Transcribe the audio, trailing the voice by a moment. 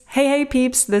Hey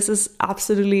peeps, this is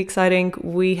absolutely exciting.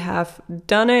 We have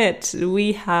done it.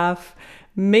 We have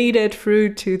made it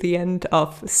through to the end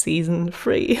of season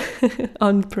 3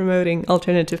 on promoting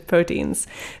alternative proteins.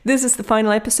 This is the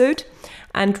final episode,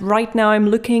 and right now I'm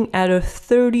looking at a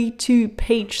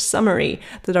 32-page summary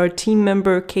that our team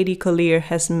member Katie Collier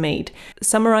has made,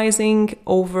 summarizing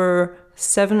over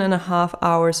 7.5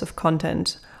 hours of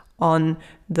content on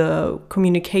the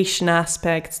communication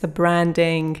aspects, the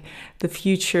branding, the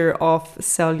future of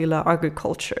cellular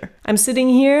agriculture. I'm sitting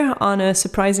here on a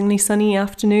surprisingly sunny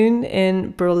afternoon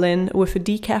in Berlin with a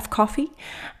decaf coffee,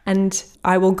 and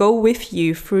I will go with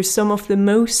you through some of the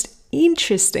most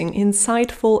interesting,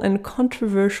 insightful, and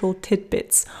controversial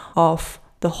tidbits of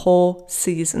the whole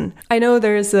season. I know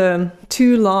there's a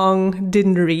too long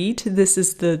didn't read. This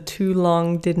is the too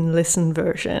long didn't listen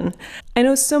version. I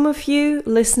know some of you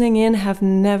listening in have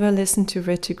never listened to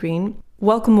Red to Green.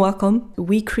 Welcome.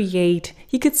 We create,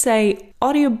 you could say,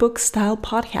 audiobook style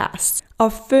podcasts. Our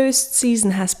first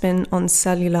season has been on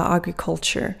cellular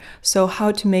agriculture. So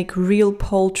how to make real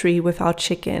poultry without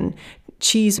chicken,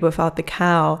 cheese without the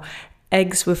cow,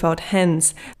 eggs without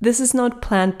hens. This is not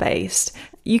plant-based.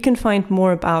 You can find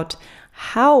more about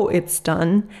how it's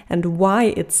done and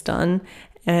why it's done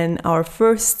in our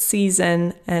first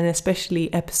season, and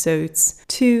especially episodes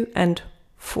 2 and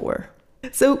 4.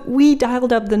 So we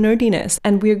dialed up the nerdiness,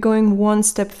 and we're going one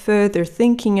step further,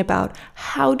 thinking about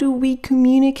how do we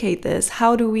communicate this?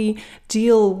 How do we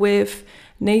deal with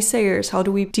naysayers? How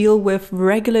do we deal with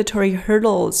regulatory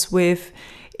hurdles, with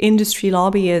industry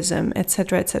lobbyism,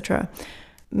 etc., etc.?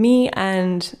 Me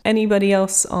and anybody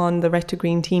else on the Red to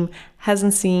Green team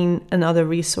hasn't seen another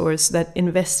resource that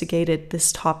investigated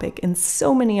this topic in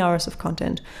so many hours of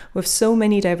content with so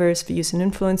many diverse views and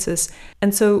influences.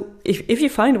 And so if you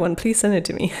find one, please send it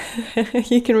to me.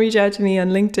 You can reach out to me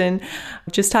on LinkedIn.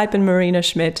 Just type in Marina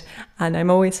Schmidt, and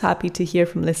I'm always happy to hear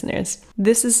from listeners.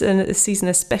 This is a season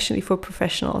especially for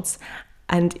professionals.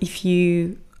 And if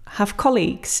you have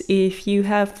colleagues, if you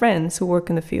have friends who work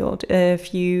in the field,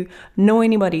 if you know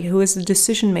anybody who is a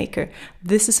decision maker,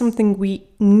 this is something we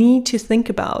need to think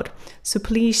about. So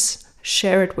please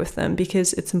share it with them,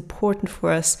 because it's important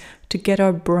for us to get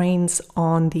our brains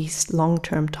on these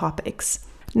long-term topics.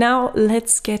 Now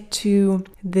let's get to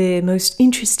the most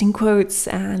interesting quotes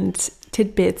and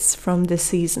tidbits from this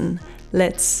season.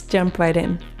 Let's jump right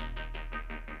in.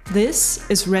 This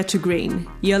is Red to Green.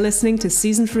 You're listening to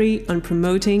Season 3 on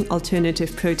promoting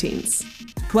alternative proteins.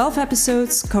 12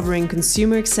 episodes covering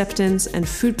consumer acceptance and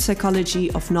food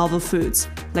psychology of novel foods,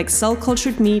 like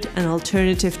cell-cultured meat and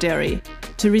alternative dairy.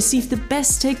 To receive the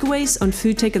best takeaways on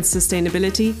food tech and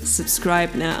sustainability,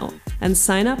 subscribe now and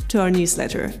sign up to our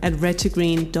newsletter at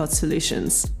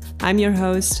redtogreen.solutions. I'm your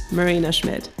host, Marina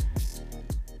Schmidt.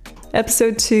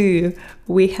 Episode 2,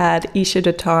 we had Isha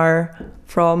Dattar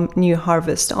from New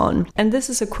Harvest on. And this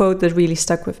is a quote that really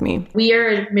stuck with me. We are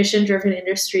a mission-driven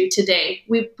industry today.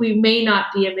 We may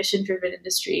not be a mission-driven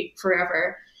industry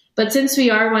forever. But since we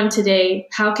are one today,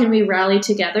 how can we rally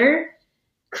together,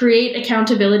 create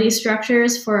accountability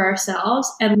structures for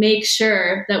ourselves, and make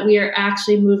sure that we are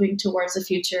actually moving towards a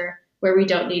future where we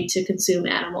don't need to consume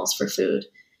animals for food?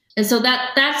 And so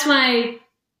that's my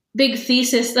big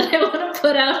thesis that I want to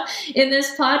put out in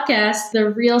this podcast, the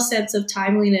real sense of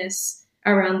timeliness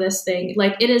around this thing.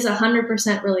 Like, it is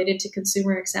 100% related to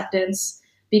consumer acceptance,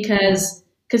 because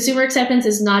consumer acceptance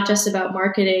is not just about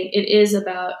marketing. It is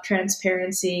about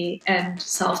transparency and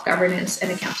self-governance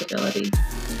and accountability.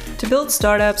 To build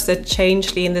startups that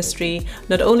change the industry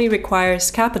not only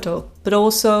requires capital, but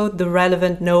also the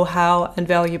relevant know-how and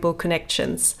valuable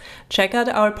connections. Check out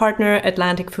our partner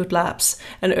Atlantic Food Labs,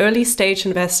 an early-stage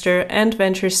investor and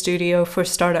venture studio for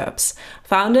startups.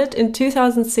 Founded in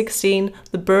 2016,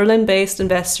 the Berlin-based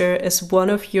investor is one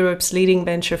of Europe's leading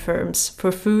venture firms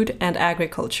for food and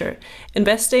agriculture,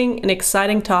 investing in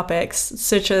exciting topics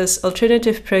such as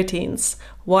alternative proteins,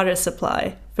 water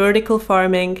supply, vertical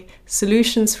farming,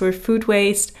 solutions for food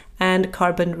waste, and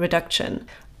carbon reduction.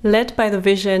 Led by the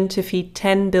vision to feed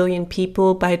 10 billion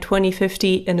people by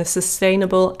 2050 in a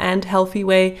sustainable and healthy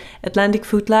way, Atlantic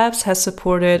Food Labs has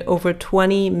supported over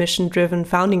 20 mission-driven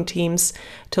founding teams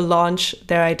to launch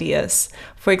their ideas.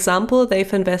 For example,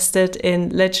 they've invested in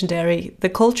Legendary, the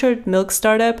cultured milk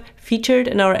startup featured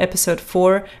in our episode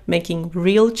 4, making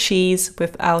real cheese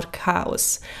without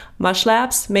cows. Mush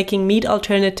Labs, making meat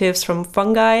alternatives from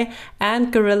fungi,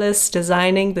 and Gorillas,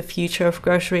 designing the future of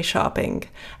grocery shopping.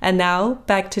 And now,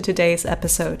 back to today's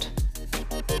episode.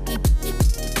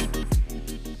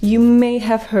 You may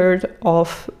have heard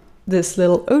of this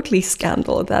little Oatly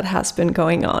scandal that has been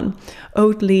going on.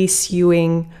 Oatly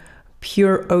suing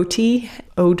Pure Oatly,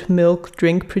 oat milk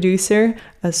drink producer,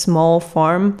 a small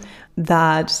farm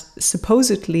that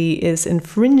supposedly is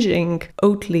infringing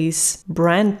Oatly's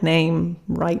brand name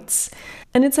rights.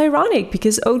 And it's ironic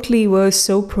because Oatly was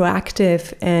so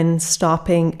proactive in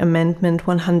stopping Amendment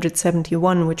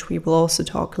 171, which we will also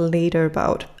talk later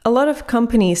about. A lot of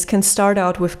companies can start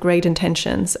out with great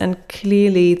intentions, and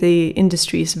clearly the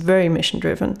industry is very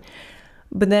mission-driven.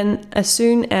 But then as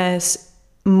soon as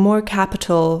more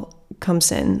capital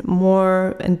comes in,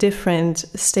 more and different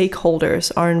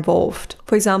stakeholders are involved.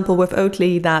 For example, with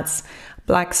Oatly, that's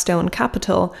Blackstone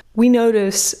Capital, we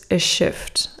notice a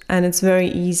shift, and it's very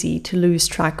easy to lose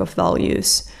track of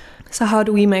values. So how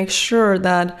do we make sure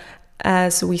that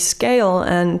as we scale,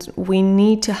 and we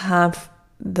need to have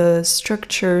the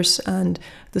structures and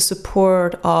the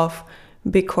support of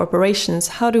big corporations,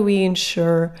 how do we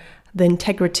ensure the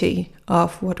integrity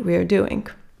of what we are doing?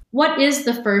 What is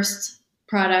the first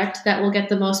product that will get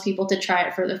the most people to try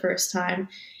it for the first time?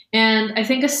 And I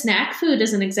think a snack food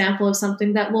is an example of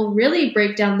something that will really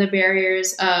break down the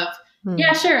barriers of,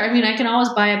 yeah, sure. I mean, I can always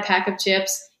buy a pack of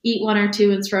chips, eat one or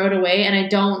two and throw it away. And I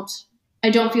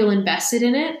don't feel invested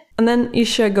in it. And then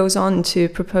Isha goes on to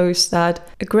propose that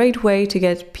a great way to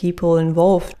get people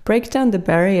involved, break down the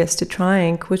barriers to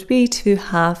trying, would be to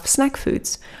have snack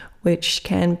foods, which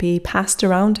can be passed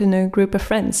around in a group of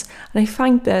friends. And I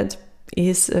find that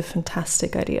is a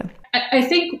fantastic idea. I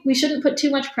think we shouldn't put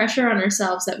too much pressure on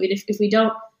ourselves that if we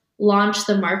don't launch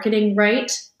the marketing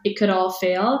right, it could all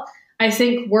fail. I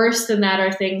think worse than that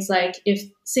are things like if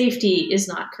safety is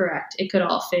not correct, it could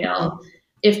all fail.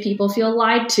 If people feel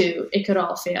lied to, it could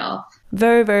all fail.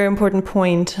 Very, very important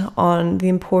point on the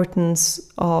importance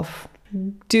of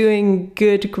doing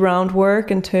good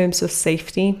groundwork in terms of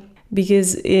safety.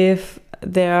 Because if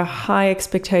there are high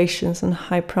expectations and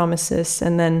high promises,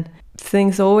 and then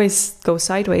things always go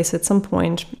sideways at some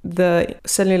point, the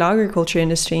cellular agriculture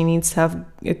industry needs to have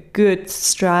a good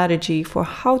strategy for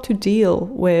how to deal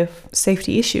with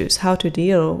safety issues, how to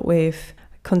deal with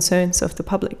concerns of the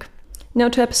public. Now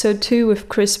to episode 2 with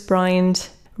Chris Bryant,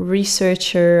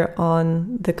 researcher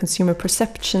on the consumer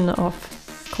perception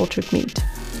of cultured meat.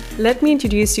 Let me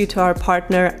introduce you to our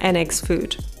partner NX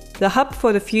Food. The hub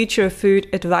for the future of food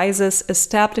advises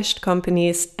established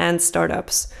companies and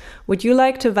startups. Would you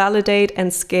like to validate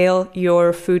and scale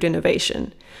your food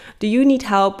innovation? Do you need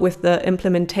help with the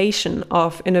implementation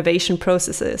of innovation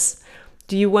processes?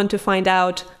 Do you want to find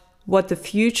out what the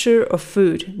future of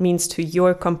food means to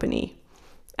your company?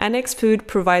 NX Food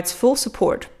provides full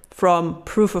support from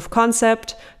proof of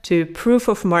concept to proof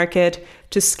of market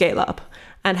to scale up,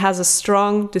 and has a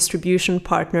strong distribution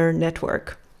partner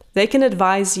network. They can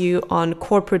advise you on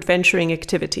corporate venturing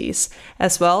activities,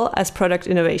 as well as product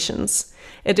innovations.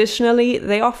 Additionally,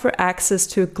 they offer access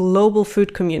to a global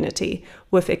food community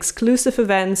with exclusive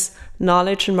events,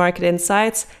 knowledge and market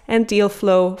insights, and deal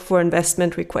flow for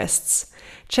investment requests.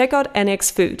 Check out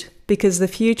NX Food, because the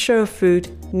future of food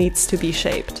needs to be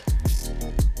shaped.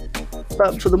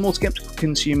 But for the more skeptical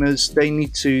consumers, they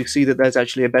need to see that there's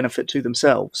actually a benefit to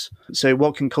themselves. So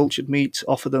what can cultured meat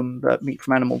offer them that meat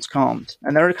from animals can't?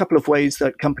 And there are a couple of ways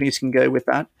that companies can go with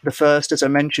that. The first, as I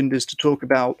mentioned, is to talk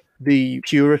about the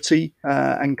purity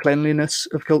and cleanliness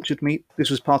of cultured meat. This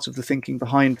was part of the thinking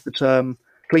behind the term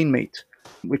clean meat,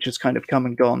 which has kind of come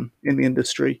and gone in the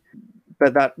industry.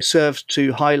 But that served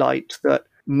to highlight that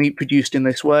meat produced in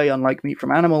this way, unlike meat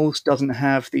from animals, doesn't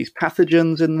have these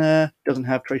pathogens in there, doesn't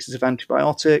have traces of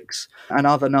antibiotics and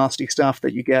other nasty stuff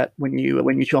that you get when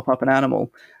you chop up an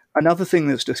animal. Another thing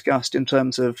that's discussed in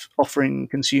terms of offering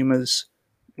consumers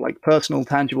like personal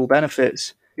tangible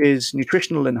benefits is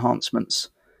nutritional enhancements.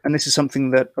 And this is something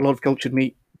that a lot of cultured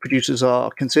meat producers are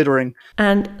considering.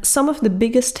 And some of the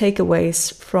biggest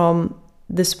takeaways from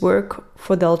this work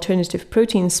for the alternative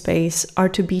protein space are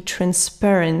to be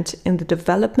transparent in the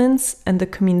developments and the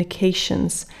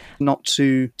communications. Not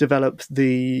to develop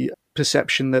the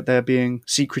perception that they're being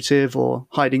secretive or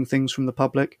hiding things from the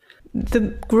public. The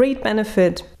great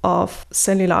benefit of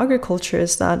cellular agriculture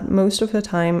is that most of the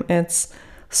time it's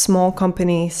small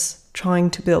companies trying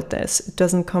to build this. It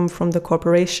doesn't come from the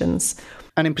corporations.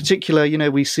 And in particular,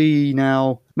 we see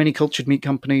now many cultured meat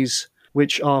companies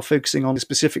which are focusing on a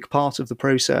specific part of the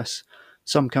process.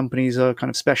 Some companies are kind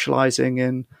of specializing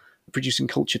in producing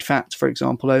cultured fat, for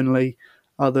example, only.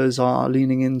 Others are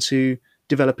leaning into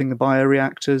developing the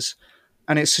bioreactors.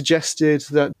 And it's suggested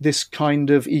that this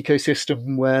kind of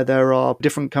ecosystem where there are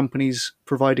different companies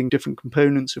providing different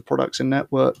components of products and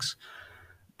networks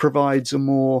provides a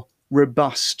more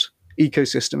robust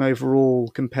ecosystem overall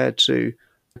compared to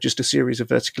just a series of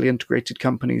vertically integrated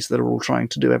companies that are all trying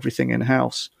to do everything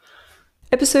in-house.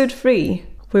 Episode 3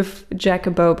 with Jack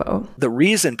Abobo. The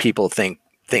reason people think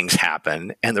things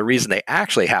happen and the reason they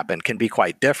actually happen can be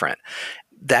quite different.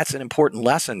 That's an important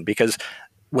lesson because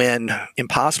when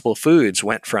Impossible Foods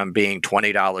went from being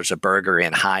 $20 a burger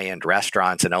in high-end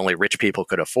restaurants and only rich people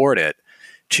could afford it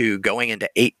to going into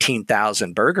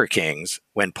 18,000 Burger Kings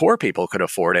when poor people could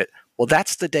afford it, well,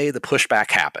 that's the day the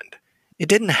pushback happened. It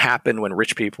didn't happen when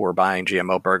rich people were buying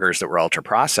GMO burgers that were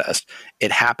ultra-processed.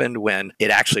 It happened when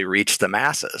it actually reached the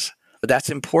masses. But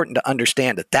that's important to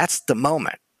understand that that's the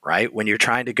moment, right? When you're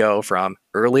trying to go from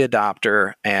early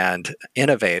adopter and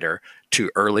innovator to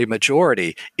early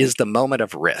majority is the moment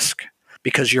of risk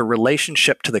because your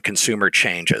relationship to the consumer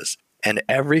changes. And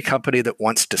every company that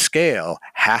wants to scale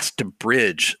has to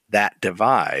bridge that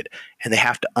divide. And they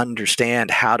have to understand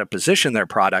how to position their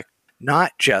product,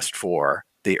 not just for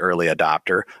the early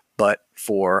adopter, but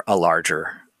for a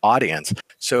larger audience.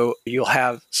 So you'll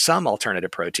have some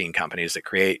alternative protein companies that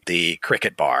create the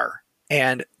cricket bar,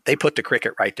 and they put the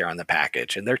cricket right there on the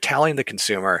package. And they're telling the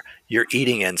consumer, you're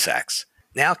eating insects.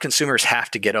 Now consumers have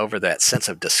to get over that sense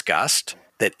of disgust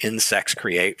that insects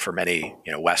create for many,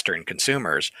 Western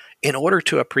consumers in order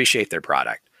to appreciate their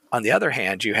product. On the other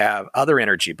hand, you have other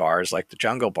energy bars like the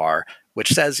Jungle Bar, which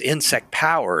says insect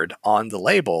powered on the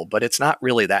label, but it's not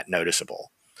really that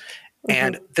noticeable.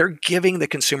 And they're giving the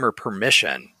consumer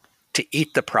permission to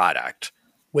eat the product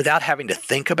without having to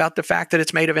think about the fact that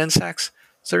it's made of insects.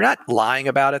 So they're not lying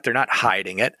about it. They're not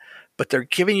hiding it, but they're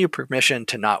giving you permission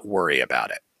to not worry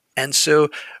about it. And so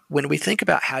when we think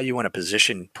about how you want to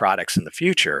position products in the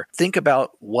future, think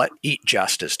about what Eat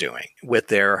Just is doing with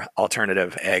their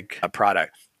alternative egg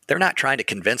product. They're not trying to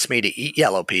convince me to eat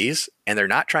yellow peas, and they're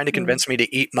not trying to convince me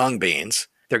to eat mung beans.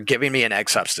 They're giving me an egg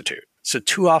substitute. So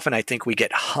too often, I think we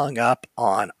get hung up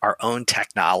on our own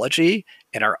technology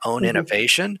and our own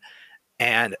innovation,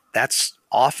 and that's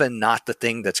often not the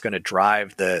thing that's going to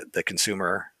drive the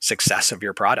consumer success of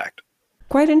your product.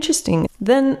 Quite interesting.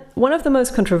 Then one of the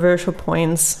most controversial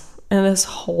points in this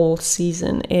whole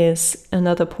season is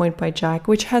another point by Jack,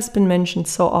 which has been mentioned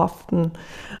so often.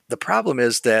 The problem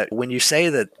is that when you say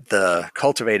that the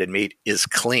cultivated meat is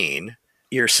clean,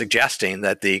 you're suggesting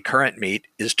that the current meat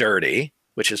is dirty,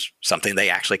 which is something they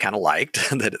actually kind of liked,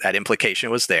 that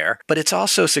implication was there. But it's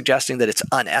also suggesting that it's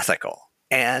unethical.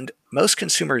 And most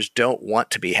consumers don't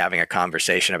want to be having a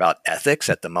conversation about ethics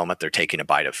at the moment they're taking a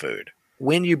bite of food.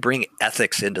 When you bring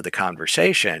ethics into the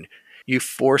conversation, you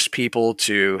force people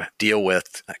to deal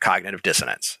with cognitive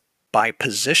dissonance. By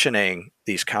positioning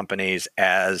these companies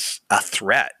as a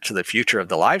threat to the future of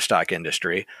the livestock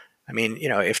industry, I mean,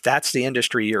 if that's the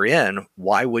industry you're in,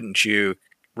 why wouldn't you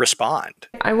respond?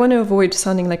 I want to avoid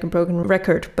sounding like a broken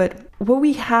record, but what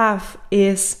we have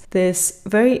is this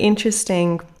very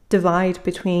interesting divide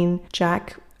between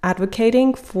Jack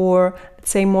advocating for,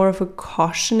 let's say, more of a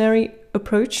cautionary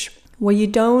approach, where you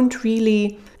don't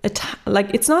really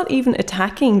it's not even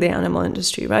attacking the animal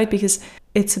industry, right? Because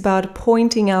it's about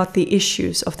pointing out the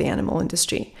issues of the animal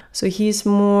industry. So he's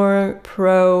more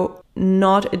pro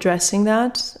not addressing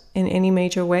that in any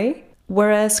major way.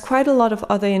 Whereas quite a lot of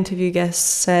other interview guests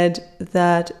said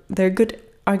that there are good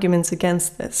arguments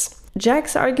against this.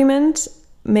 Jack's argument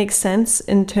makes sense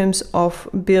in terms of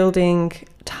building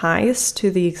ties to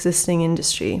the existing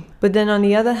industry. But then on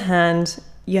the other hand,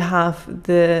 you have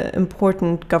the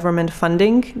important government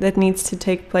funding that needs to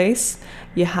take place.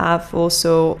 You have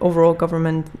also overall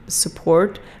government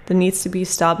support that needs to be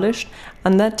established.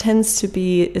 And that tends to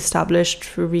be established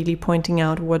through really pointing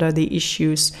out what are the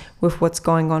issues with what's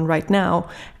going on right now,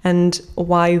 and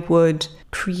why would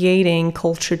creating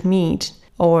cultured meat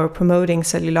or promoting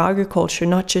cellular agriculture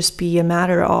not just be a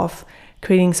matter of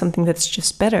creating something that's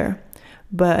just better,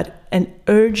 but an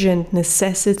urgent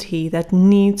necessity that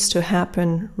needs to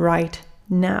happen right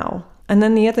now. And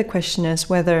then the other question is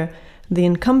whether the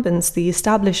incumbents, the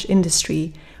established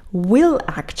industry, will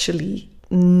actually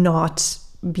not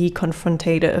be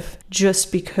confrontative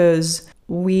just because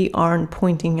we aren't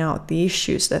pointing out the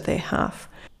issues that they have.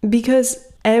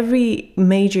 Because every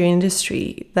major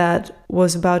industry that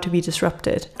was about to be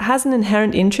disrupted has an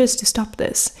inherent interest to stop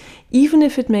this, even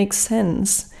if it makes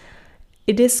sense.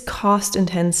 It is cost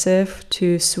intensive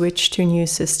to switch to new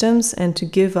systems and to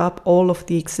give up all of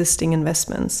the existing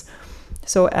investments.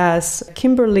 So as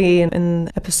Kimberly in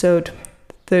episode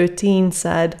 13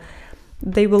 said,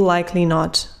 they will likely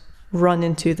not run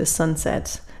into the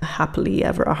sunset happily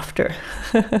ever after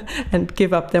and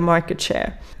give up their market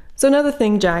share. So another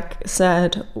thing Jack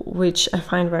said, which I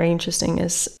find very interesting,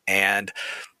 is... And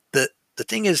the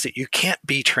thing is that you can't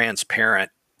be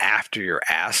transparent after you're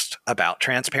asked about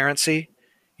transparency.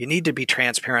 You need to be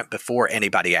transparent before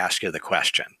anybody asks you the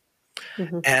question.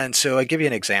 And so I give you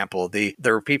an example.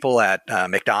 There were people at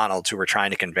McDonald's who were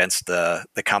trying to convince the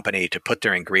company to put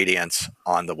their ingredients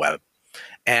on the web.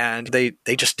 And they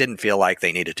just didn't feel like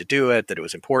they needed to do it, that it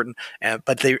was important.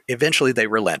 But they eventually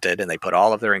relented and they put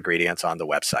all of their ingredients on the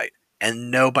website.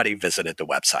 And nobody visited the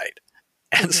website.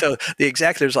 And so the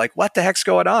executive's like, what the heck's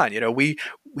going on? We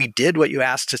did what you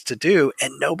asked us to do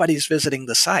and nobody's visiting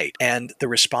the site. And the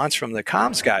response from the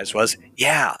comms guys was,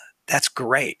 yeah, that's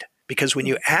great. Because when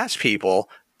you ask people,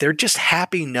 they're just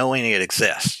happy knowing it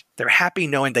exists. They're happy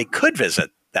knowing they could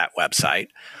visit that website.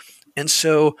 And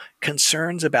so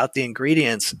concerns about the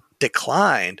ingredients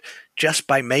declined just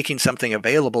by making something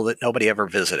available that nobody ever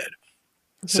visited.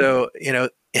 So,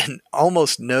 in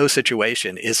almost no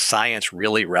situation is science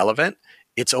really relevant.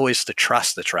 It's always the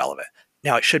trust that's relevant.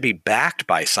 Now, it should be backed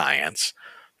by science,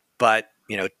 but,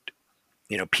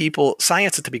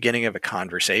 science at the beginning of a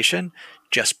conversation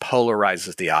just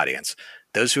polarizes the audience.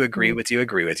 Those who agree with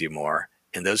you more,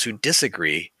 and those who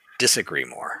disagree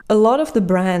more. A lot of the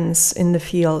brands in the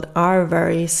field are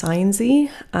very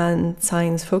sciencey and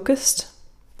science focused.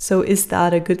 So is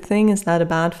that a good thing? Is that a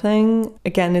bad thing?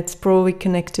 Again, it's probably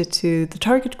connected to the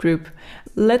target group.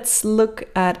 Let's look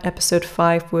at episode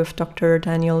 5 with Dr.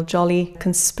 Daniel Jolly,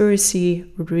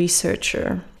 conspiracy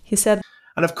researcher. He said,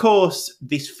 and of course,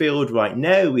 this field right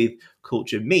now with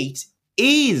cultured meat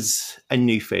is a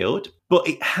new field, but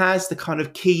it has the kind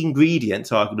of key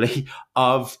ingredients, arguably,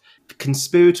 of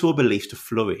conspiratorial beliefs to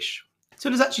flourish. So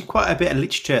there's actually quite a bit of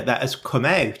literature that has come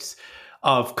out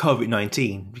of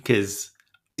COVID-19 because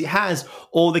it has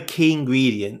all the key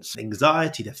ingredients: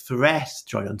 anxiety, the threat,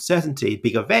 joint uncertainty,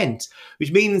 big event,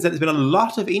 which means that there's been a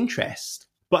lot of interest.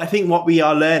 But I think what we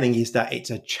are learning is that it's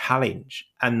a challenge,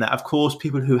 and that, of course,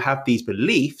 people who have these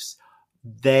beliefs,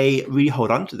 they really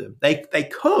hold on to them. They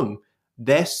become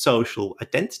their social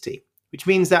identity, which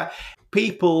means that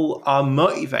people are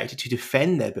motivated to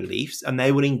defend their beliefs and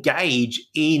they will engage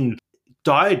in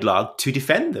dialogue to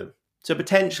defend them. So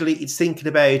potentially it's thinking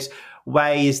about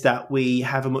ways that we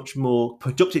have a much more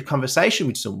productive conversation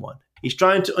with someone. It's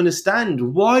trying to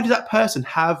understand, why does that person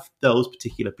have those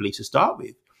particular beliefs to start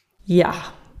with?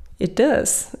 Yeah, it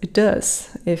does. It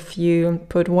does. If you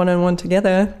put one and one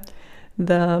together,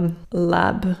 the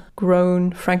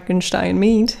lab-grown Frankenstein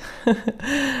meat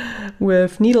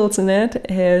with needles in it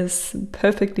is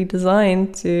perfectly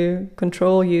designed to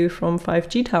control you from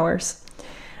 5G towers.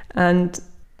 And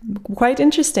quite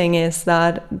interesting is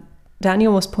that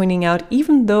Daniel was pointing out,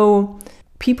 even though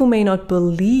people may not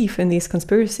believe in these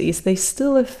conspiracies, they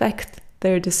still affect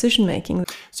their decision-making.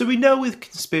 So we know with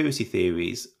conspiracy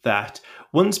theories that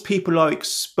once people are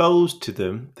exposed to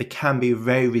them, they can be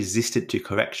very resistant to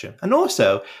correction. And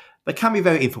also, they can be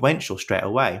very influential straight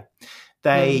away.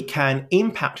 They can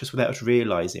impact us without us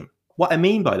realizing. What I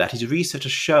mean by that is research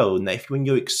has shown that when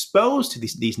you're exposed to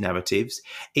these narratives,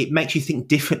 it makes you think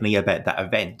differently about that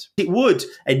event. It would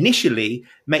initially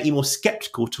make you more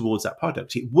skeptical towards that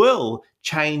product. It will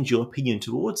change your opinion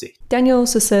towards it. Daniel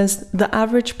also says the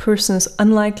average person is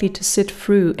unlikely to sit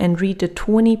through and read the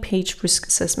 20-page risk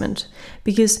assessment,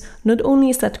 because not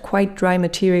only is that quite dry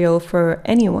material for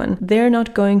anyone, they're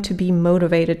not going to be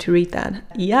motivated to read that.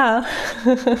 Yeah.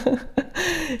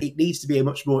 It needs to be a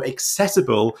much more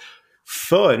accessible,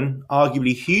 fun,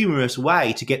 arguably humorous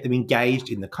way to get them engaged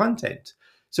in the content.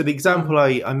 So the example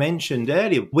I mentioned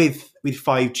earlier with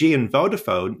 5G and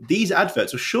Vodafone, these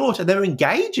adverts were short and they were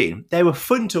engaging. They were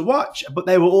fun to watch, but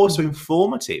they were also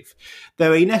informative. They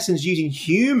were, in essence, using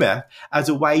humour as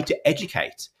a way to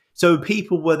educate. So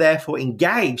people were therefore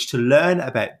engaged to learn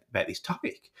about this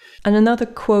topic. And another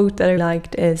quote that I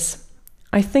liked is,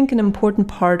 I think an important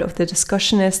part of the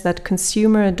discussion is that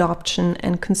consumer adoption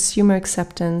and consumer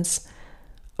acceptance...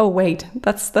 Oh, wait,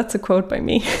 that's a quote by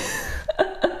me.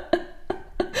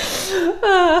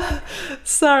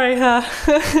 Sorry,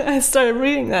 I started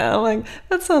reading that. I'm like,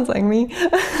 that sounds like me.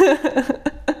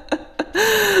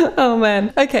 Oh,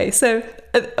 man. Okay, so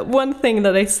one thing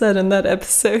that I said in that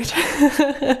episode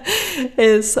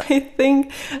is I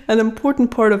think an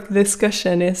important part of the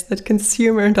discussion is that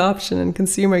consumer adoption and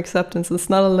consumer acceptance is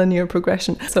not a linear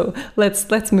progression. So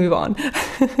let's move on.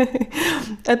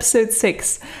 Episode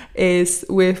 6 is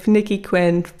with Nikki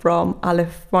Quinn from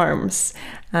Aleph Farms,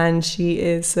 and she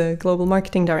is a global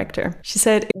marketing director. She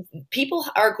said, people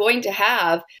are going to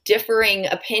have differing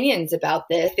opinions about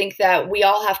this. I think that we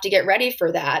all have to get ready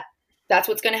for that. That's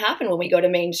what's going to happen when we go to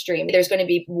mainstream. There's going to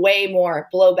be way more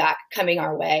blowback coming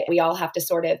our way. We all have to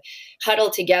sort of huddle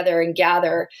together and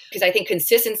gather, because I think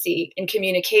consistency in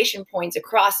communication points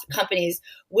across companies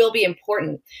will be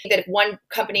important. That if one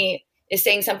company is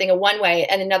saying something in one way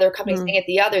and another company saying it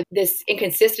the other, this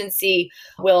inconsistency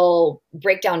will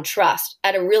break down trust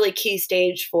at a really key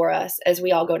stage for us as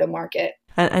we all go to market.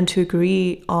 And to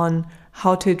agree on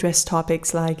how to address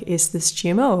topics like, is this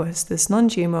GMO? Is this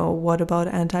non-GMO? What about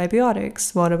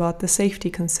antibiotics? What about the safety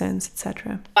concerns,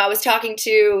 etc.? I was talking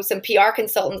to some PR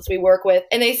consultants we work with,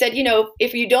 and they said,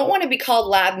 if you don't want to be called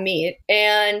lab meat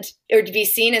or to be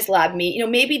seen as lab meat,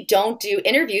 maybe don't do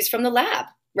interviews from the lab.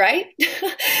 Right?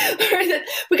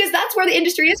 Because that's where the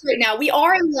industry is right now. We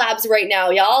are in labs right now,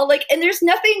 y'all. And there's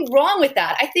nothing wrong with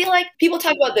that. I feel like people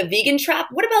talk about the vegan trap.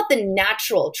 What about the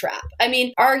natural trap? I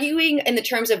mean, arguing in the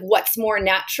terms of what's more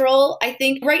natural, I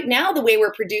think right now the way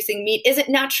we're producing meat isn't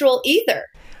natural either.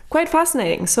 Quite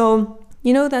fascinating. So,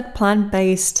 that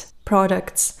plant-based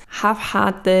products have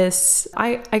had this,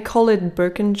 I call it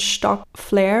Birkenstock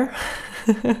flair.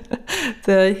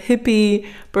 The hippie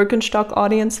Birkenstock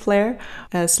audience flair,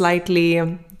 a slightly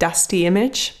dusty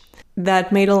image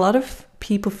that made a lot of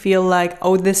people feel like,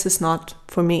 oh, this is not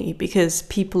for me because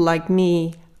people like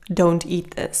me don't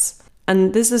eat this.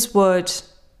 And this is what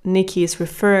Nikki is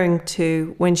referring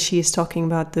to when she is talking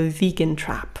about the vegan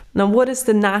trap. Now, what is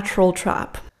the natural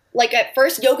trap? Like at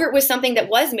first, yogurt was something that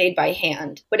was made by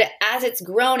hand, but as it's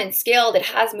grown and scaled, it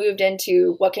has moved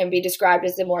into what can be described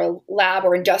as a more lab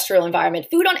or industrial environment.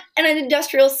 Food on an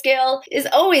industrial scale is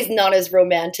always not as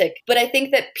romantic, but I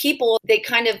think that people, they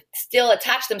kind of still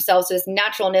attach themselves to this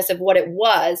naturalness of what it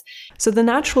was. So the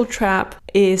natural trap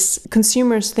is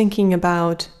consumers thinking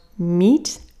about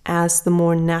meat as the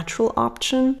more natural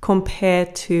option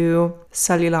compared to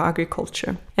cellular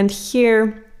agriculture. And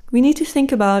here, we need to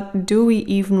think about, do we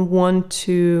even want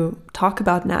to talk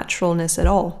about naturalness at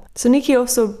all? So Nikki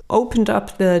also opened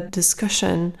up the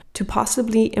discussion to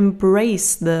possibly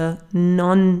embrace the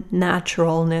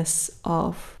non-naturalness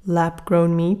of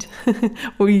lab-grown meat,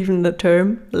 or even the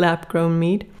term lab-grown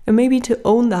meat, and maybe to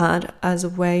own that as a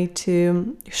way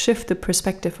to shift the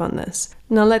perspective on this.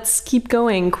 Now let's keep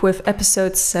going with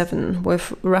episode 7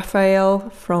 with Raphael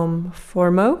from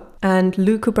Formo and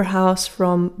Lou Cooperhouse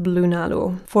from Blue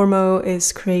Nalo. Formo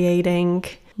is creating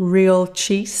real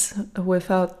cheese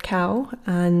without cow,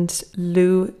 and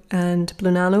Lou and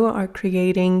Blue Nalo are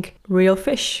creating real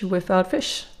fish without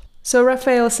fish. So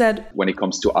Raphael said, when it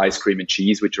comes to ice cream and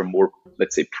cheese, which are more,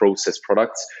 let's say, processed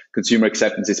products, consumer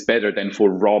acceptance is better than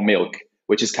for raw milk,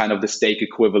 which is kind of the steak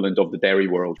equivalent of the dairy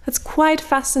world. That's quite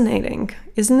fascinating,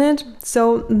 isn't it?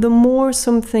 So the more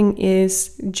something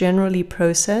is generally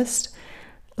processed,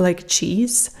 like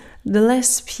cheese, the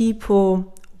less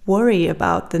people worry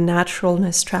about the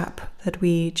naturalness trap that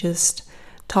we just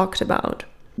talked about.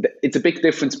 It's a big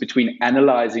difference between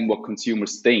analyzing what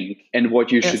consumers think and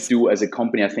what you should do as a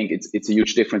company. I think it's a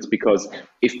huge difference, because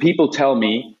if people tell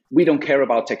me we don't care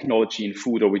about technology in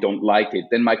food or we don't like it,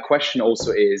 then my question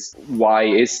also is, why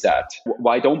is that?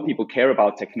 Why don't people care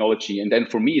about technology? And then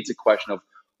for me, it's a question of,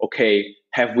 okay,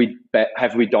 have we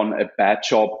done a bad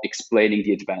job explaining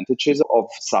the advantages of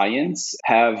science?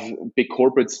 Have big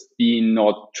corporates been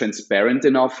not transparent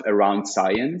enough around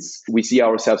science? We see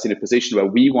ourselves in a position where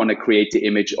we want to create the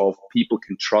image of people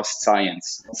can trust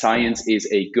science. Science is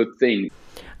a good thing.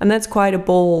 And that's quite a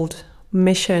bold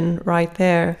mission right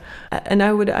there. And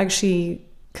I would actually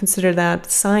consider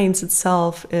that science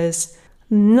itself is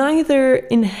neither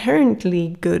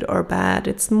inherently good or bad.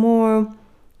 It's more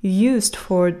used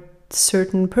for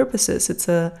certain purposes. It's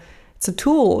a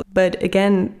tool. But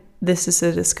again, this is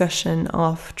a discussion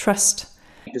of trust.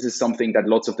 This is something that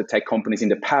lots of the tech companies in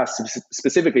the past,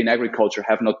 specifically in agriculture,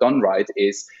 have not done right,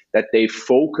 is that their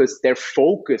focus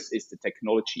is the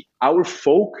technology. Our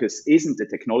focus isn't the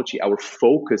technology. Our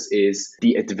focus is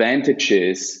the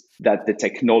advantages that the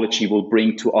technology will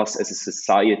bring to us as a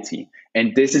society.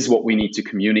 And this is what we need to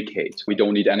communicate. We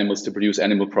don't need animals to produce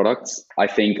animal products. I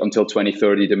think until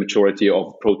 2030, the majority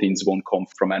of proteins won't come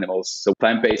from animals. So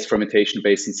plant-based,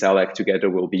 fermentation-based, and celiac together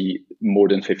will be more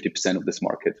than 50% of this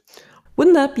market.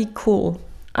 Wouldn't that be cool?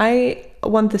 I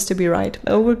want this to be right.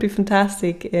 It would be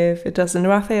fantastic if it does. And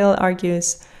Raphael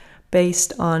argues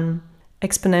based on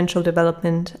exponential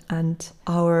development and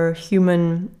our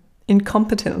human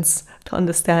incompetence to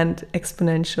understand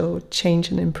exponential change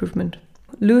and improvement.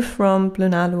 Lou from Blue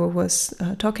Nalo was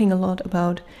talking a lot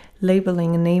about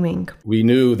labeling and naming. We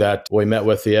knew that when we met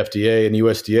with the FDA and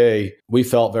USDA, we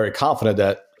felt very confident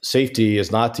that safety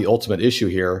is not the ultimate issue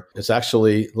here. It's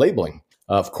actually labeling.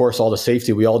 Of course, all the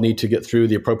safety, we all need to get through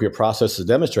the appropriate process to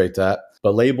demonstrate that.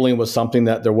 But labeling was something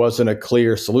that there wasn't a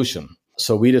clear solution.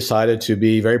 So we decided to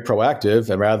be very proactive,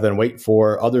 and rather than wait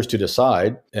for others to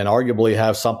decide and arguably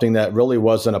have something that really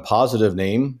wasn't a positive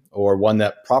name or one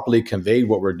that properly conveyed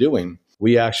what we're doing,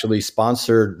 we actually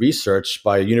sponsored research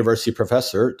by a university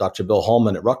professor, Dr. Bill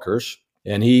Holman at Rutgers.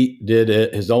 And he did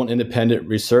his own independent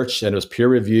research, and it was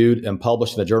peer-reviewed and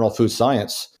published in the Journal of Food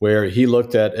Science, where he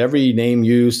looked at every name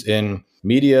used in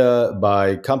media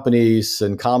by companies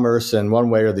and commerce in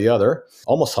one way or the other.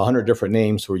 Almost 100 different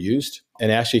names were used,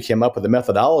 and actually came up with a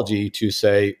methodology to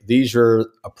say these are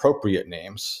appropriate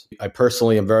names. I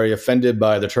personally am very offended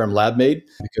by the term lab made,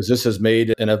 because this is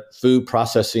made in a food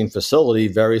processing facility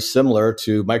very similar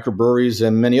to microbreweries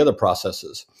and many other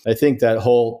processes. I think that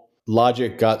whole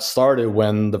logic got started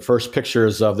when the first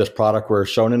pictures of this product were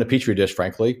shown in a petri dish,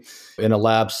 frankly, in a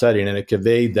lab setting, and it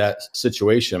conveyed that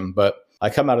situation. But I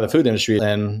come out of the food industry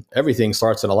and everything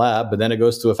starts in a lab, but then it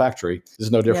goes to a factory. It's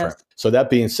no different. Yes. So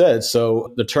that being said,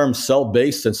 so the term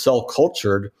cell-based and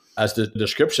cell-cultured, as the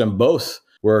description, both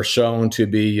were shown to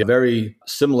be very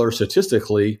similar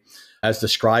statistically as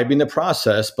describing the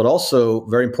process, but also,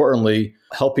 very importantly,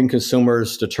 helping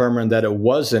consumers determine that it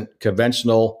wasn't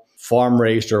conventional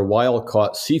farm-raised or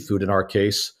wild-caught seafood in our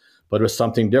case, but it was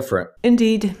something different.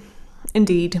 Indeed.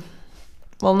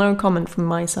 Well, no comment from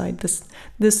my side.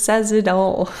 This says it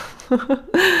all.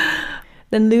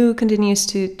 Then Lou continues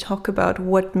to talk about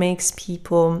what makes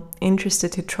people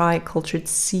interested to try cultured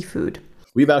seafood.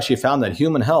 We've actually found that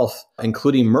human health,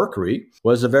 including mercury,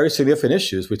 was a very significant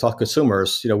issue. As we talk to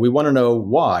consumers, we want to know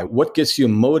why. What gets you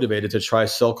motivated to try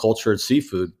cell-cultured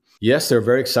seafood? Yes, they're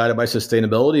very excited by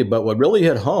sustainability, but what really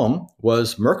hit home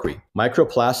was mercury,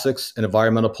 microplastics, and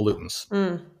environmental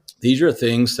pollutants. These are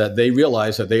things that they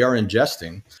realize that they are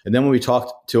ingesting. And then when we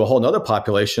talked to a whole other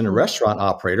population, restaurant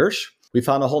operators, we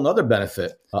found a whole other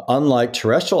benefit. Unlike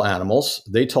terrestrial animals,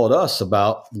 they told us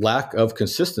about lack of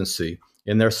consistency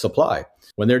in their supply.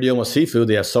 When they're dealing with seafood,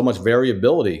 they have so much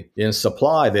variability in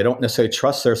supply. They don't necessarily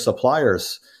trust their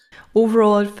suppliers.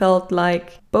 Overall, it felt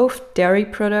like both dairy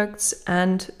products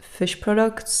and fish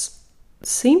products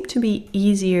seem to be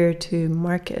easier to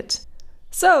market.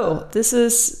 So this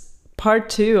is part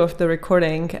 2 of the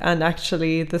recording, and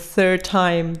actually the third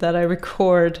time that I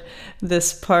record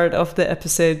this part of the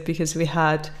episode, because we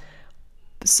had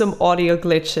some audio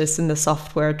glitches in the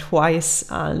software twice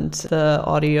and the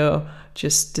audio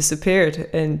just disappeared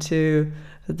into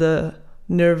the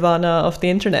nirvana of the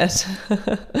internet.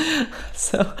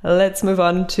 So let's move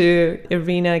on to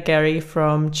Irina Gary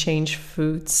from Change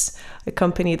Foods, a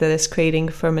company that is creating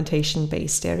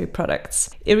fermentation-based dairy products.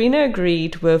 Irina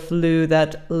agreed with Lou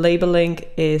that labeling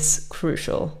is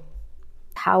crucial.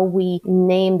 How we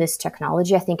name this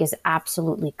technology, I think, is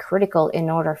absolutely critical in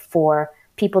order for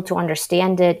people to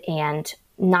understand it and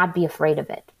not be afraid of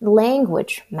it.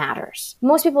 Language matters.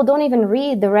 Most people don't even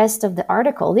read the rest of the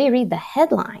article. They read the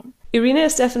headline. Irina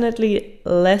is definitely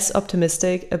less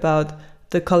optimistic about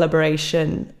the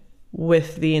collaboration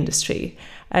with the industry.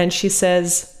 And she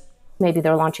says, maybe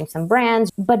they're launching some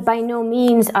brands, but by no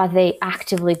means are they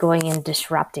actively going and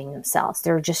disrupting themselves.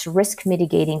 They're just risk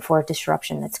mitigating for a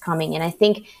disruption that's coming. And I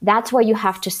think that's why you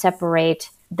have to separate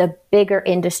the bigger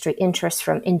industry interests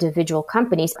from individual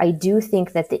companies. I do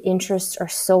think that the interests are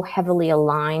so heavily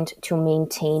aligned to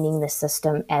maintaining the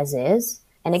system as is.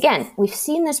 And again, we've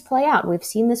seen this play out. We've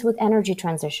seen this with energy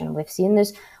transition. We've seen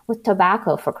this with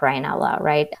tobacco, for crying out loud,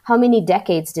 right? How many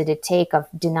decades did it take of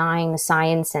denying the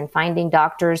science and finding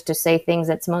doctors to say things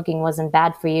that smoking wasn't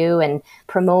bad for you and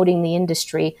promoting the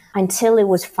industry until it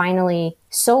was finally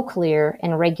so clear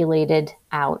and regulated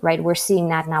out, right? We're seeing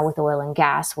that now with oil and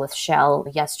gas, with Shell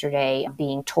yesterday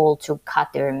being told to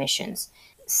cut their emissions.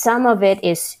 Some of it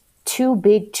is too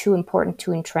big, too important,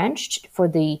 too entrenched for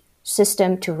the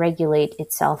system to regulate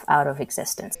itself out of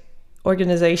existence.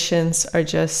 Organizations are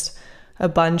just a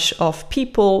bunch of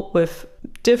people with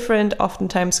different,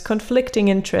 oftentimes conflicting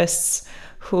interests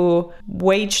who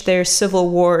wage their civil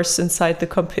wars inside the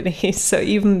company. So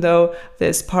even though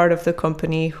there's part of the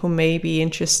company who may be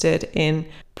interested in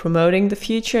promoting the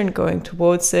future and going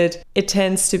towards it, it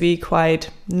tends to be quite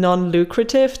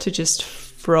non-lucrative to just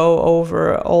throw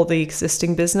over all the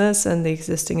existing business and the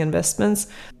existing investments.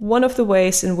 One of the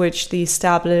ways in which the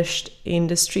established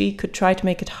industry could try to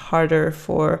make it harder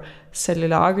for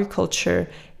cellular agriculture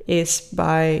is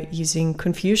by using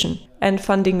confusion and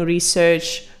funding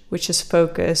research which is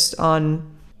focused on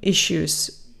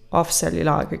issues of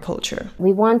cellular agriculture.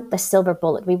 We want the silver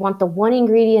bullet. We want the one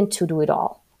ingredient to do it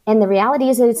all. And the reality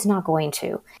is that it's not going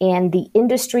to. And the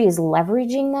industry is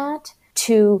leveraging that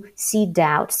to seed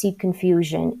doubt, seed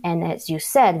confusion. And as you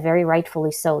said, very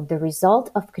rightfully so, the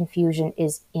result of confusion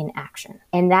is inaction.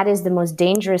 And that is the most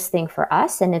dangerous thing for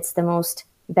us. And it's the most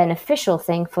beneficial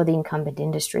thing for the incumbent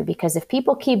industry. Because if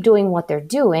people keep doing what they're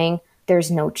doing,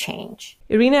 there's no change.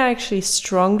 Irina actually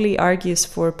strongly argues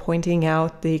for pointing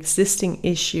out the existing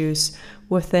issues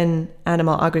within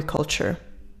animal agriculture.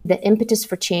 The impetus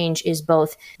for change is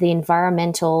both the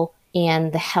environmental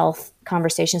and the health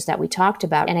conversations that we talked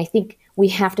about. And I think we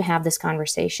have to have this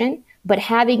conversation, but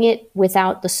having it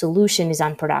without the solution is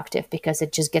unproductive because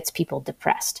it just gets people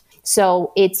depressed.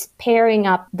 So it's pairing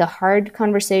up the hard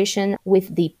conversation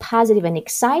with the positive and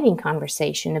exciting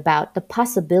conversation about the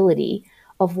possibility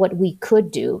of what we could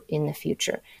do in the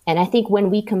future. And I think when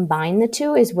we combine the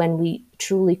two is when we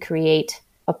truly create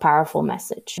a powerful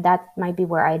message. That might be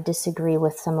where I disagree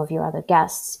with some of your other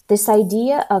guests. This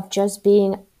idea of just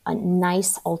being a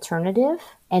nice alternative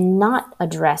and not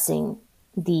addressing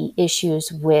the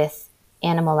issues with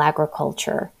animal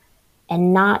agriculture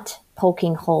and not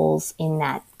poking holes in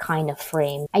that kind of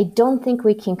frame. I don't think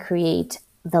we can create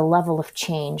the level of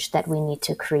change that we need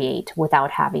to create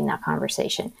without having that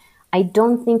conversation. I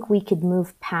don't think we could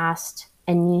move past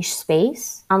a niche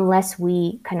space unless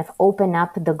we kind of open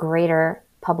up the greater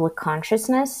public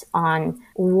consciousness on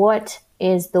what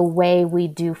is the way we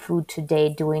do food today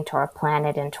doing to our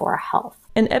planet and to our health.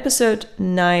 In episode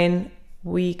 9,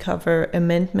 we cover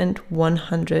Amendment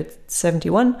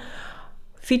 171,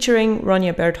 featuring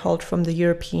Ronja Berthold from the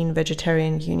European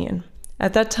Vegetarian Union.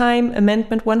 At that time,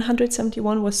 Amendment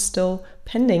 171 was still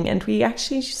pending, and we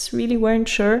actually just really weren't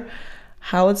sure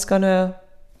how it's going to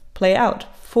play out.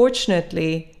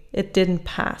 Fortunately, it didn't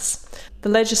pass. The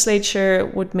legislature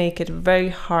would make it very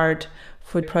hard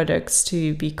for products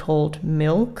to be called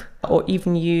milk, or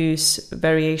even use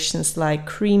variations like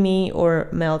creamy or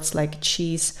melts like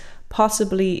cheese.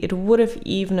 Possibly it would have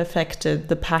even affected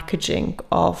the packaging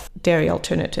of dairy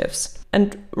alternatives.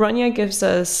 And Ronja gives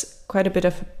us quite a bit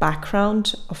of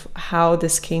background of how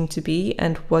this came to be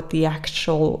and what the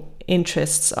actual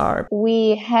interests are.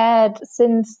 We had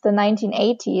since the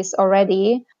 1980s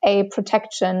already a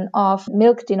protection of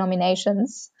milk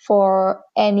denominations for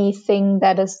anything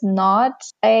that is not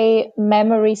a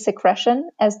mammary secretion,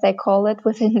 as they call it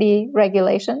within the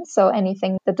regulations. So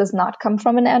anything that does not come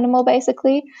from an animal,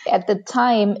 basically. At the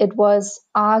time, it was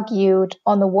argued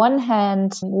on the one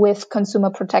hand with consumer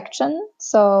protection,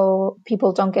 so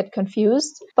people don't get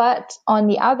confused. But on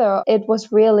the other, it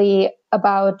was really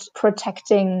about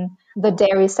protecting the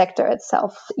dairy sector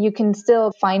itself. You can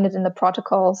still find it in the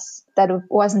protocols that it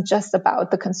wasn't just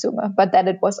about the consumer, but that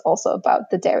it was also about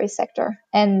the dairy sector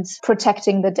and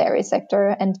protecting the dairy sector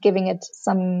and giving it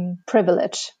some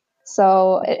privilege.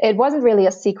 So it wasn't really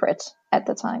a secret at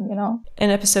the time, you know.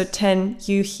 In episode 10,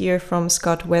 you hear from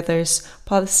Scott Weathers,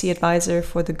 policy advisor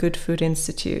for the Good Food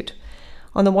Institute.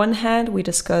 On the one hand, we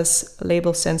discuss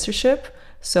label censorship,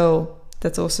 so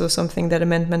that's also something that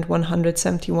Amendment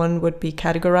 171 would be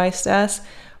categorized as,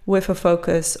 with a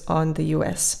focus on the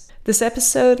US. This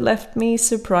episode left me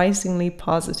surprisingly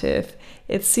positive.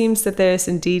 It seems that there is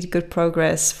indeed good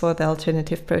progress for the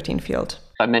alternative protein field.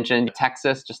 I mentioned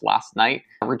Texas just last night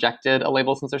rejected a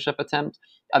label censorship attempt.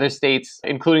 Other states,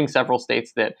 including several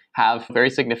states that have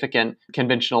very significant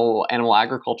conventional animal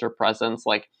agriculture presence,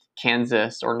 like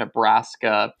Kansas or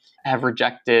Nebraska, have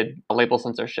rejected label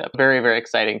censorship. Very, very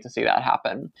exciting to see that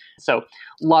happen. So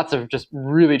lots of just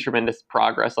really tremendous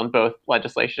progress on both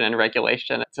legislation and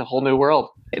regulation. It's a whole new world.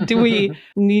 Do we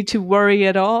need to worry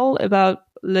at all about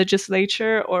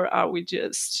legislature, or are we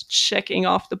just checking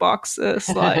off the boxes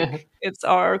like it's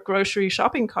our grocery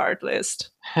shopping cart list?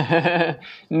 No,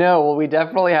 well, we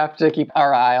definitely have to keep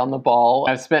our eye on the ball.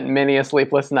 I've spent many a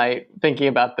sleepless night thinking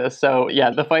about this. So yeah,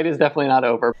 the fight is definitely not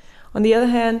over. On the other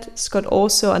hand, Scott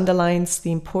also underlines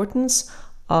the importance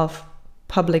of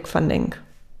public funding.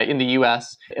 In the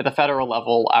US, at the federal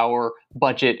level, our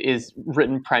budget is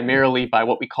written primarily by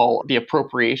what we call the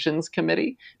Appropriations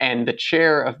Committee. And the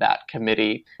chair of that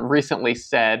committee recently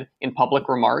said in public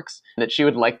remarks that she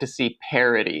would like to see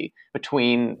parity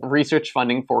between research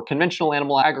funding for conventional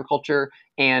animal agriculture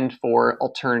and for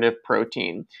alternative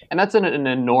protein. And that's an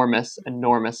enormous,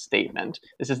 enormous statement.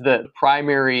 This is the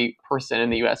primary person in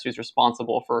the US who's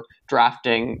responsible for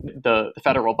drafting the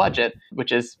federal budget,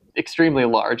 which is extremely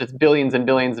large. It's billions and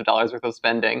billions of dollars worth of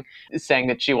spending, saying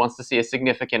that she wants to see a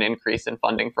significant increase in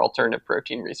funding for alternative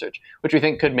protein research, which we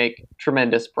think could make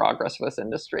tremendous progress for this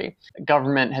industry.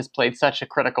 Government has played such a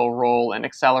critical role in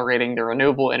accelerating the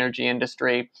renewable energy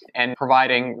industry and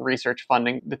providing research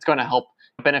funding that's going to help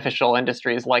beneficial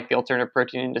industries like the alternative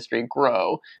protein industry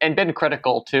grow and been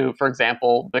critical to, for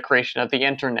example, the creation of the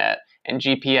internet and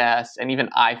GPS and even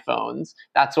iPhones.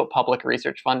 That's what public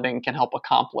research funding can help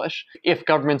accomplish. If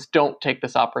governments don't take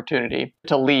this opportunity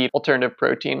to lead alternative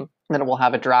protein, then it will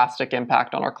have a drastic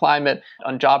impact on our climate,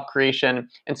 on job creation.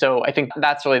 And so I think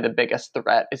that's really the biggest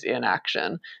threat is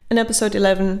inaction. In episode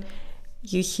 11,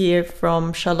 you hear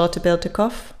from Charlotte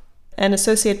Beltekoff, an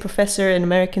associate professor in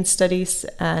American Studies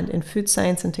and in Food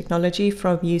Science and Technology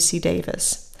from UC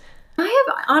Davis. I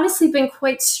have honestly been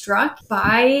quite struck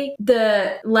by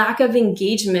the lack of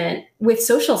engagement with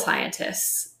social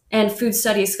scientists and food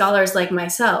studies scholars like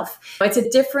myself. It's a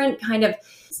different kind of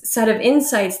set of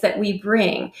insights that we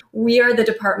bring. We are the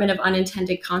Department of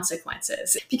Unintended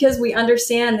Consequences because we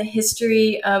understand the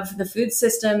history of the food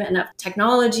system and of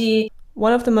technology.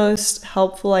 One of the most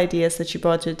helpful ideas that she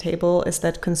brought to the table is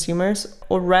that consumers,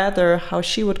 or rather how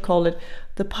she would call it,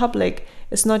 the public,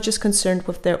 is not just concerned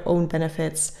with their own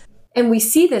benefits. And we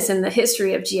see this in the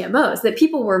history of GMOs, that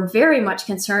people were very much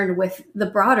concerned with the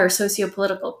broader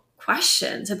sociopolitical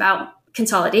questions about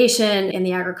consolidation in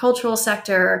the agricultural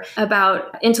sector,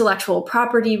 about intellectual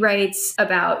property rights,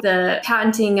 about the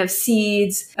patenting of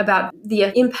seeds, about the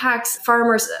impacts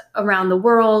farmers around the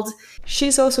world.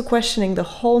 She's also questioning the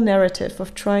whole narrative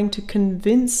of trying to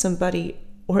convince somebody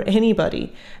or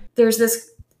anybody. There's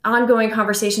this ongoing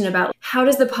conversation about how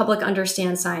does the public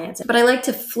understand science? But I like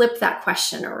to flip that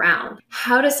question around.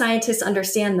 How do scientists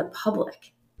understand the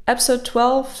public? Episode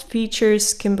 12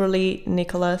 features Kimberly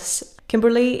Nicholas.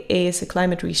 Kimberly is a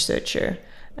climate researcher,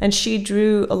 and she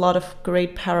drew a lot of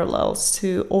great parallels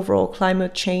to overall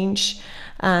climate change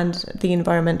and the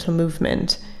environmental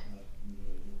movement.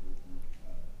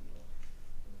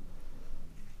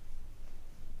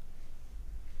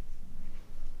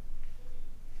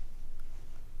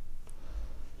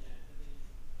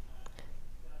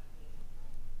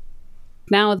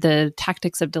 Now the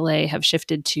tactics of delay have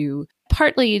shifted to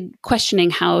partly questioning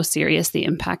how serious the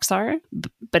impacts are,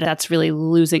 but that's really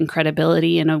losing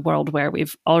credibility in a world where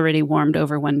we've already warmed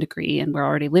over 1 degree and we're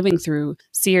already living through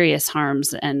serious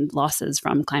harms and losses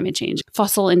from climate change.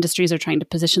 Fossil industries are trying to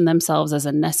position themselves as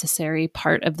a necessary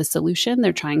part of the solution.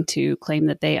 They're trying to claim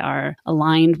that they are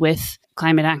aligned with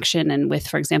climate action and with,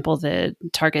 for example, the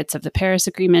targets of the Paris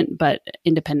Agreement, but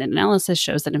independent analysis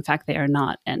shows that in fact they are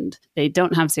not, and they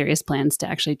don't have serious plans to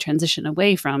actually transition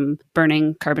away from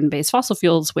burning carbon-based fossil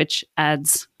fuels, which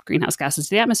adds greenhouse gases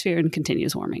to the atmosphere and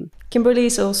continues warming. Kimberly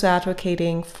is also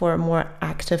advocating for a more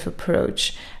active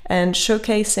approach and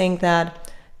showcasing that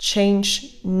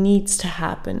change needs to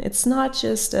happen. It's not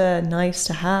just a nice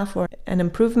to have or an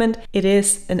improvement, it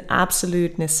is an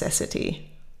absolute necessity.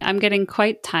 I'm getting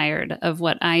quite tired of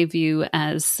what I view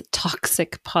as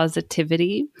toxic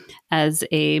positivity as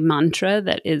a mantra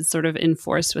that is sort of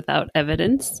enforced without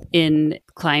evidence in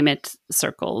climate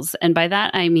circles. And by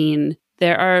that, I mean,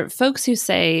 there are folks who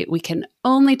say we can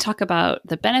only talk about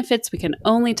the benefits, we can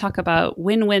only talk about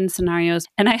win-win scenarios.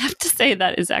 And I have to say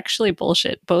that is actually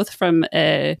bullshit, both from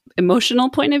an emotional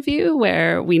point of view,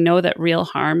 where we know that real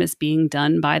harm is being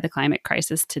done by the climate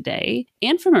crisis today,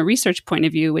 and from a research point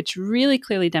of view, which really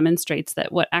clearly demonstrates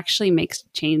that what actually makes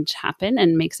change happen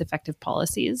and makes effective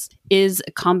policies is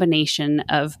a combination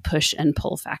of push and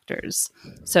pull factors.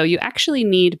 So you actually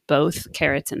need both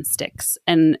carrots and sticks.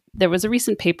 And there was a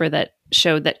recent paper that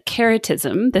showed that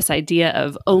carrotism, this idea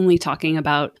of only talking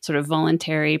about sort of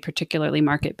voluntary, particularly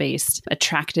market-based,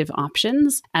 attractive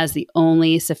options as the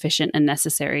only sufficient and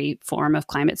necessary form of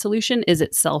climate solution, is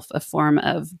itself a form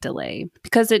of delay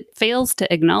because it fails to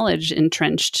acknowledge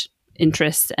entrenched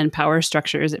interests and power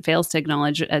structures. It fails to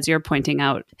acknowledge, as you're pointing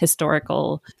out,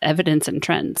 historical evidence and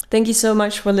trends. Thank you so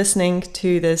much for listening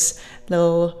to this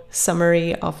little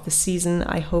summary of the season.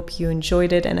 I hope you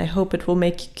enjoyed it, and I hope it will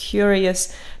make you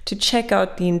curious to check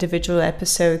out the individual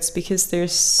episodes because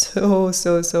there's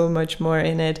so much more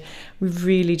in it. We've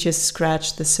really just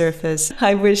scratched the surface.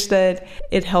 I wish that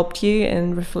it helped you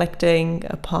in reflecting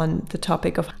upon the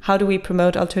topic of how do we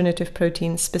promote alternative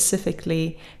proteins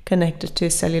specifically connected to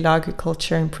cellular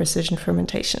agriculture and precision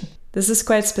fermentation. This is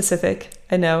quite specific,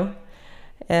 I know,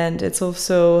 and it's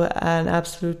also an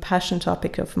absolute passion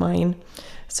topic of mine.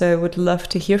 So I would love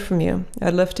to hear from you.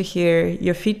 I'd love to hear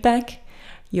your feedback,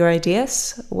 your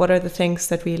ideas. What are the things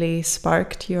that really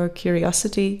sparked your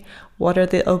curiosity? What are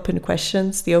the open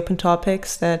questions, the open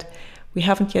topics that we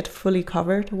haven't yet fully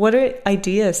covered? What are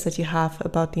ideas that you have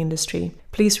about the industry?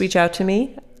 Please reach out to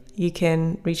me. You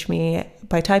can reach me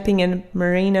by typing in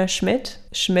Marina Schmidt,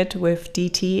 Schmidt with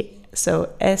DT,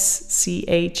 so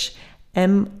SCHMIDT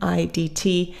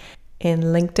in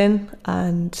LinkedIn,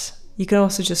 and You can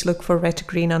also just look for Red to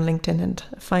Green on LinkedIn and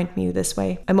find me this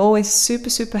way. I'm always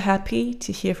super happy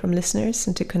to hear from listeners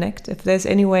and to connect. If there's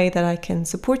any way that I can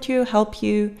support you, help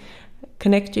you,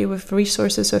 connect you with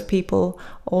resources of people,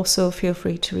 also feel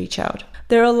free to reach out.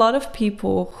 There are a lot of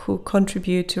people who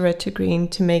contribute to Red to Green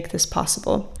to make this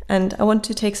possible. And I want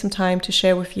to take some time to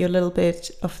share with you a little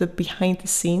bit of the behind the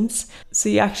scenes. So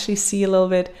you actually see a little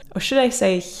bit, or should I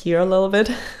say hear a little bit,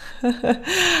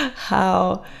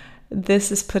 how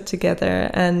this is put together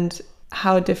and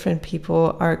how different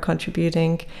people are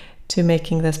contributing to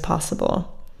making this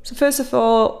possible. So first of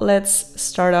all, let's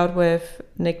start out with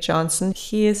Nick Johnson.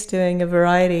 He is doing a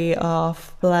variety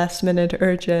of last minute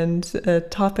urgent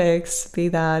topics, be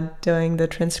that doing the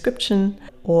transcription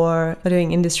or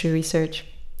doing industry research.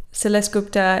 Celeste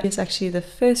Gupta is actually the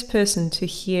first person to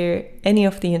hear any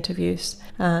of the interviews,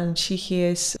 and she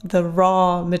hears the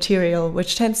raw material,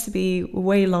 which tends to be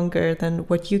way longer than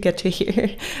what you get to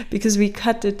hear because we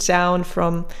cut it down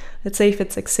from, let's say if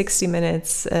it's like 60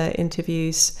 minutes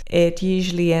interviews, it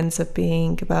usually ends up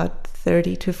being about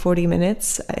 30 to 40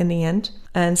 minutes in the end.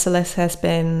 And Celeste has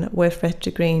been with Red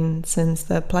to Green since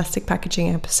the plastic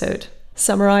packaging episode,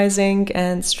 summarizing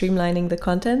and streamlining the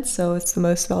content so it's the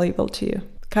most valuable to you.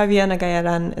 Kavya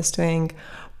Nagayaran is doing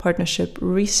partnership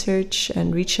research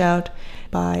and reach out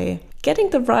by getting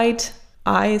the right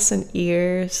eyes and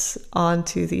ears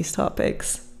onto these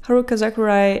topics. Haruka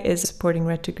Sakurai is supporting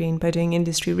Red to Green by doing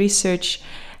industry research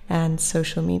and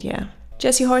social media.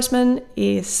 Jesse Horseman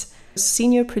is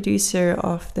senior producer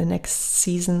of the next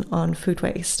season on food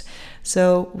waste.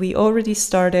 So we already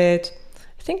started,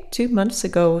 I think 2 months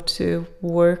ago, to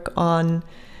work on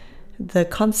the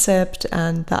concept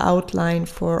and the outline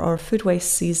for our food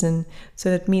waste season.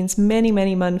 So that means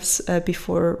many months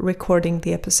before recording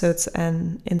the episodes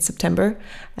and in September,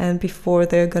 and before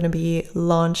they're going to be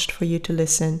launched for you to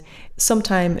listen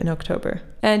sometime in October.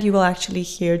 And you will actually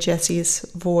hear Jesse's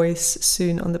voice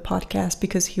soon on the podcast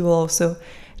because he will also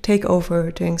take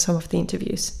over doing some of the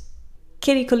interviews.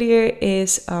 Katie Collier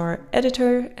is our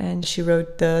editor, and she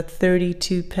wrote the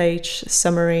 32-page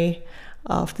summary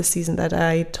of the season that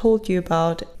I told you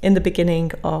about in the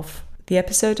beginning of the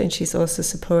episode, and she's also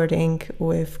supporting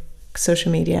with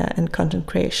social media and content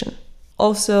creation.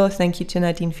 Also, thank you to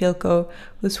Nadine Filko,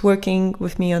 who's working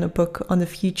with me on a book on the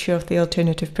future of the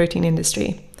alternative protein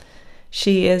industry.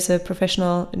 She is a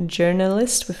professional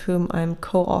journalist with whom I'm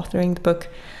co-authoring the book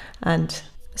and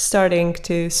starting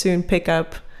to soon pick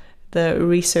up the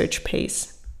research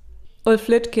pace. Ulf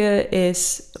Lütke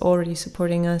is already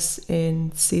supporting us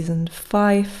in season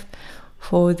 5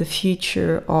 for the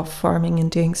future of farming and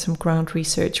doing some ground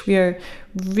research. We are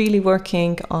really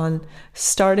working on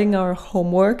starting our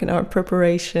homework and our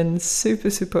preparation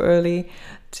super early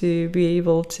to be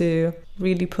able to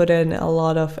really put in a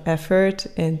lot of effort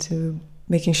into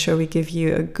making sure we give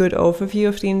you a good overview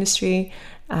of the industry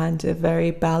and a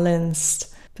very balanced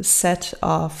set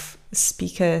of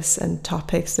speakers and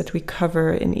topics that we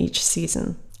cover in each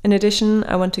season. In addition,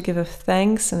 I want to give a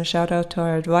thanks and a shout out to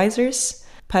our advisors,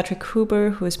 Patrick Huber,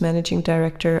 who is Managing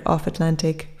Director of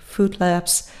Atlantic Food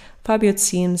Labs, Fabio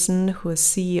Siemsen, who is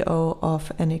CEO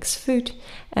of NX Food,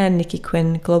 and Nikki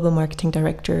Quinn, Global Marketing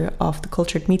Director of the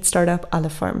cultured meat startup Ale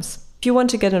Farms. If you want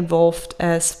to get involved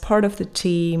as part of the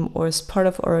team or as part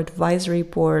of our advisory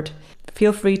board,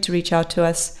 feel free to reach out to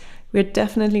us. We're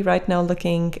definitely right now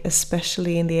looking,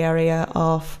 especially in the area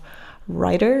of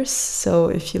writers. So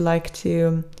if you like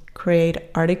to create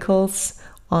articles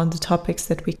on the topics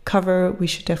that we cover, we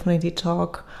should definitely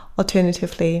talk.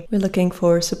 Alternatively, we're looking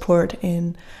for support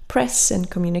in press and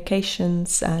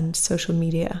communications and social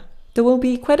media. There will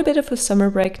be quite a bit of a summer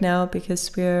break now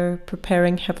because we're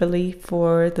preparing heavily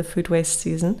for the food waste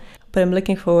season, but I'm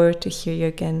looking forward to hear you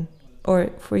again, or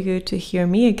for you to hear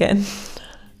me again.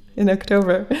 In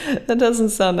October. That doesn't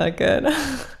sound that good.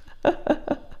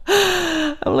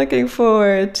 I'm looking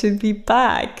forward to be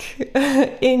back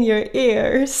in your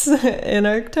ears in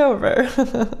October.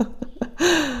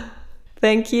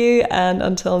 Thank you, and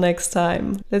until next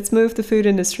time. Let's move the food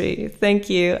industry. Thank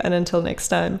you, and until next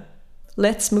time.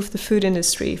 Let's move the food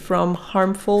industry from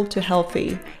harmful to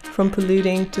healthy, from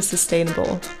polluting to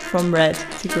sustainable, from red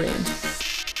to green.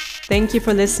 Thank you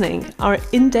for listening. Our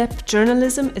in-depth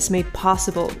journalism is made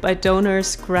possible by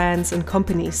donors, grants, and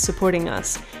companies supporting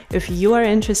us. If you are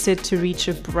interested to reach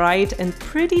a bright and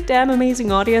pretty damn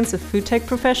amazing audience of food tech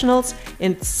professionals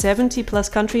in 70 plus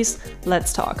countries,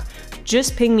 let's talk.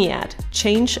 Just ping me at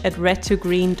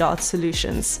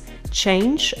change@redtogreen.solutions.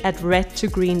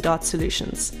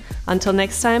 change@redtogreen.solutions. Until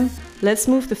next time, let's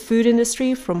move the food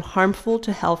industry from harmful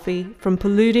to healthy, from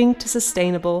polluting to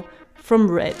sustainable,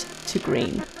 from red to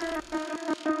green.